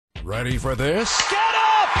Ready for this? Get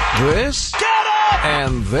up! This? Get up!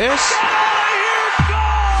 And this? Get out of here!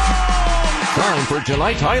 Go! Time for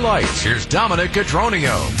tonight's highlights. Here's Dominic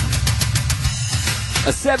Catronio.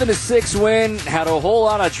 A 7-6 win had a whole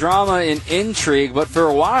lot of drama and intrigue, but for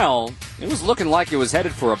a while, it was looking like it was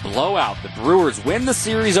headed for a blowout. The Brewers win the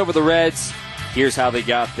series over the Reds. Here's how they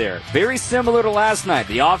got there. Very similar to last night.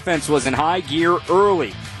 The offense was in high gear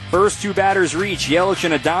early. First two batters reach, Yelich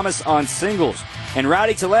and Adames on singles. And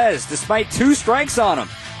Rowdy Tellez, despite 2 strikes on him,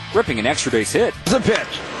 ripping an extra base hit. The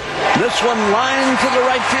pitch. This one lined to the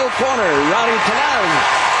right field corner. Rowdy Tellez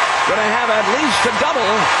going to have at least a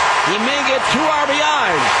double. He may get 2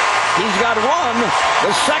 RBIs. He's got 1.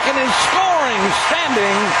 The second is scoring,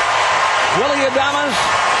 standing. Willie Adames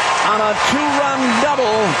on a 2-run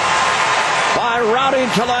double by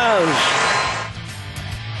Rowdy Tellez.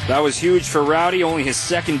 That was huge for Rowdy, only his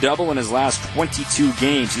second double in his last 22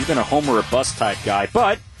 games. He's been a homer or bust type guy.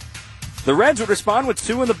 But the Reds would respond with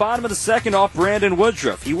 2 in the bottom of the second off Brandon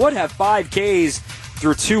Woodruff. He would have 5 Ks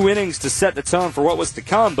through 2 innings to set the tone for what was to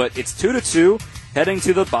come, but it's 2-2 heading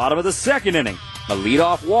to the bottom of the second inning. A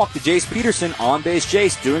leadoff walk to Jace Peterson, on-base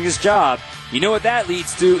Jace doing his job. You know what that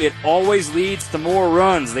leads to? It always leads to more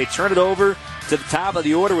runs. They turn it over to the top of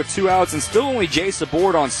the order with 2 outs and still only Jace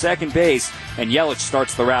aboard on second base, and Yelich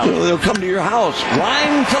starts the rally. They'll come to your house.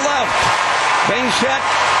 Line to left. Base hit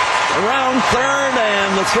around third,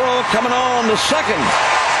 and the throw coming on to second.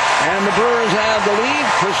 And the Brewers have the lead.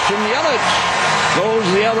 Christian Yelich goes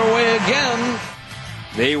the other way again.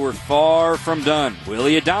 They were far from done.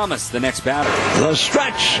 Willie Adames, the next batter. The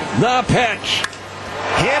stretch, the pitch.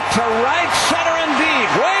 Hit to right center and deep.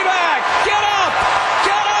 Way back. Get up!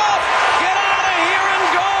 Get up! Get out of here and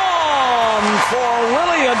gone for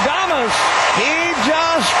Willie Adames. He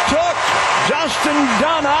just took Justin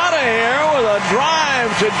Dunn out of here with a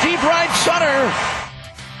drive to deep right center.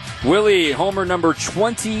 Willie, homer number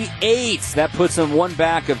 28. That puts him 1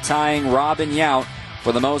 back of tying Robin Yount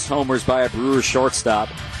for the most homers by a Brewers shortstop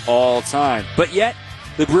all time. But yet,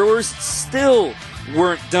 the Brewers still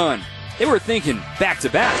weren't done. They were thinking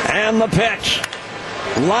back-to-back. And the pitch.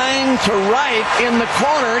 Line to right in the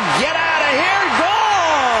corner. Get out of here.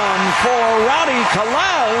 Gone for Rowdy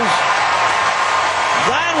Tellez.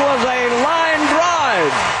 That was a line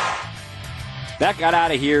drive. That got out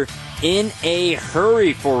of here in a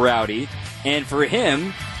hurry for Rowdy. And for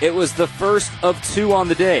him, it was the first of 2 on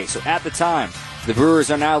the day. So at the time, the Brewers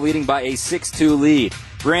are now leading by a 6-2 lead.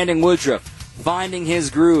 Brandon Woodruff finding his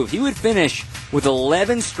groove. He would finish with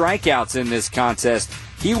 11 strikeouts in this contest.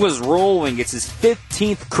 He was rolling. It's his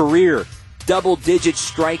 15th career double-digit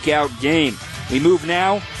strikeout game. We move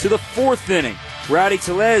now to the 4th inning. Rowdy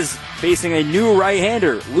Tellez facing a new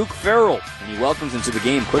right-hander, Luke Farrell, and he welcomes him to the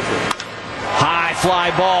game quickly. High fly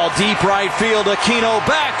ball, deep right field. Aquino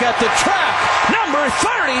back at the track. Number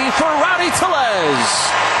 30 for Rowdy Tellez.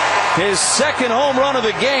 His second home run of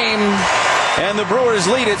the game, and the Brewers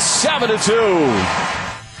lead it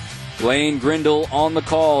 7-2. Blaine Grindle on the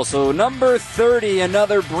call. So number 30,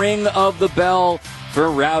 another bring of the bell for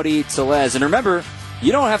Rowdy Tellez. And remember,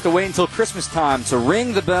 you don't have to wait until Christmas time to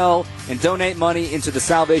ring the bell and donate money into the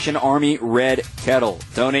Salvation Army Red Kettle.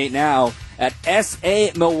 Donate now at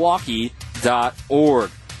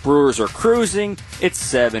samilwaukee.org. Brewers are cruising. It's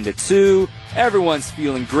 7-2. Everyone's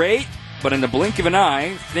feeling great. But in the blink of an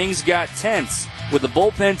eye, things got tense, with the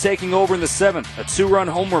bullpen taking over in the 7th. A 2-run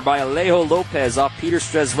homer by Alejo Lopez off Peter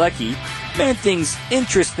Strzelecki made things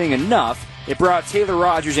interesting enough. It brought Taylor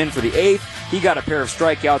Rogers in for the 8th. He got a pair of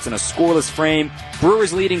strikeouts in a scoreless frame.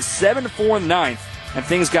 Brewers leading 7-4 in the 9th, and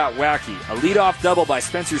things got wacky. A leadoff double by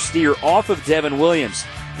Spencer Steer off of Devin Williams.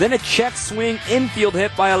 Then a check swing infield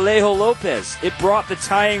hit by Alejo Lopez. It brought the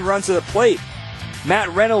tying run to the plate. Matt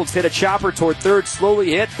Reynolds hit a chopper toward third,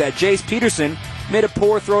 slowly hit that Jace Peterson made a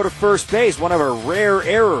poor throw to first base, one of a rare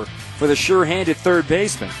error for the sure-handed third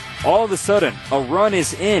baseman. All of a sudden, a run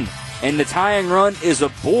is in, and the tying run is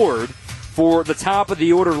aboard for the top of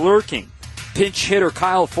the order lurking. Pinch hitter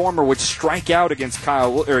Kyle Farmer would strike out against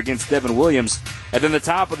Devin Williams, and then the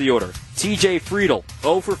top of the order, T.J. Friedl,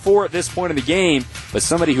 0 for 4 at this point in the game, but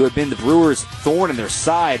somebody who had been the Brewers' thorn in their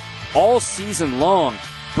side all season long.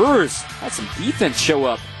 Brewers had some defense show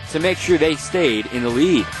up to make sure they stayed in the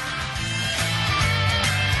lead.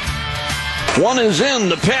 One is in,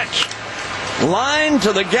 the pitch. Line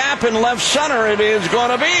to the gap in left center. It is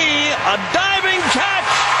going to be a diving catch.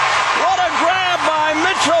 What a grab by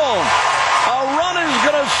Mitchell. A run is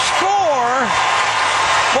going to score,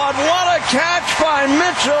 but what a catch by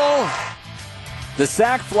Mitchell. The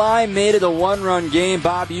sac fly made it a 1-run game.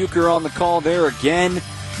 Bob Uecker on the call there again.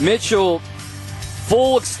 Mitchell,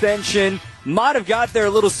 full extension, might have got there a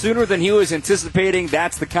little sooner than he was anticipating.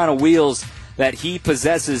 That's the kind of wheels that he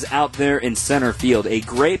possesses out there in center field. A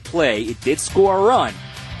great play. It did score a run,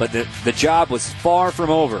 but the job was far from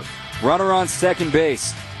over. Runner on second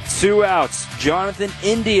base. 2 outs. Jonathan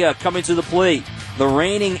India coming to the plate. The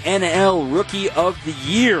reigning NL Rookie of the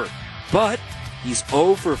Year. But he's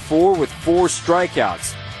 0 for 4 with 4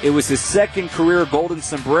 strikeouts. It was his second career Golden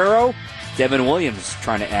Sombrero. Devin Williams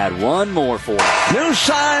trying to add one more for him. New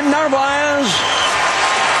sign, Narvaez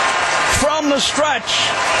from the stretch.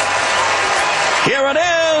 Here it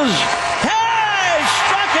is. Hey,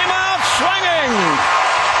 struck him out swinging.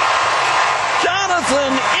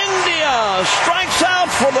 Jonathan India strikes out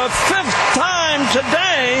for the 5th time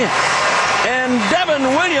today, and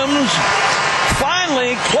Devin Williams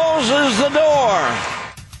finally closes the door.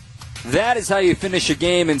 That is how you finish a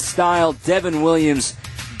game in style. Devin Williams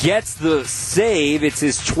gets the save. It's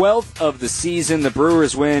his 12th of the season. The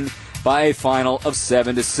Brewers win by a final of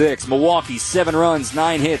 7-6. Milwaukee, 7 runs,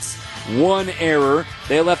 9 hits, 1 error.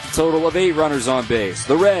 They left a total of 8 runners on base.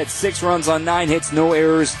 The Reds, 6 runs on 9 hits, no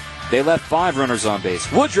errors. They left 5 runners on base.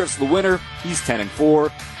 Woodruff's the winner. He's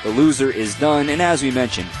 10-4. The loser is done. And as we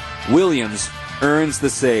mentioned, Williams earns the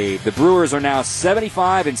save. The Brewers are now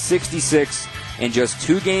 75-66 and just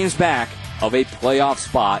 2 games back of a playoff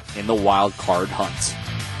spot in the wild card hunt.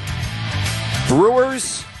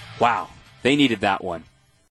 Brewers, wow, they needed that one.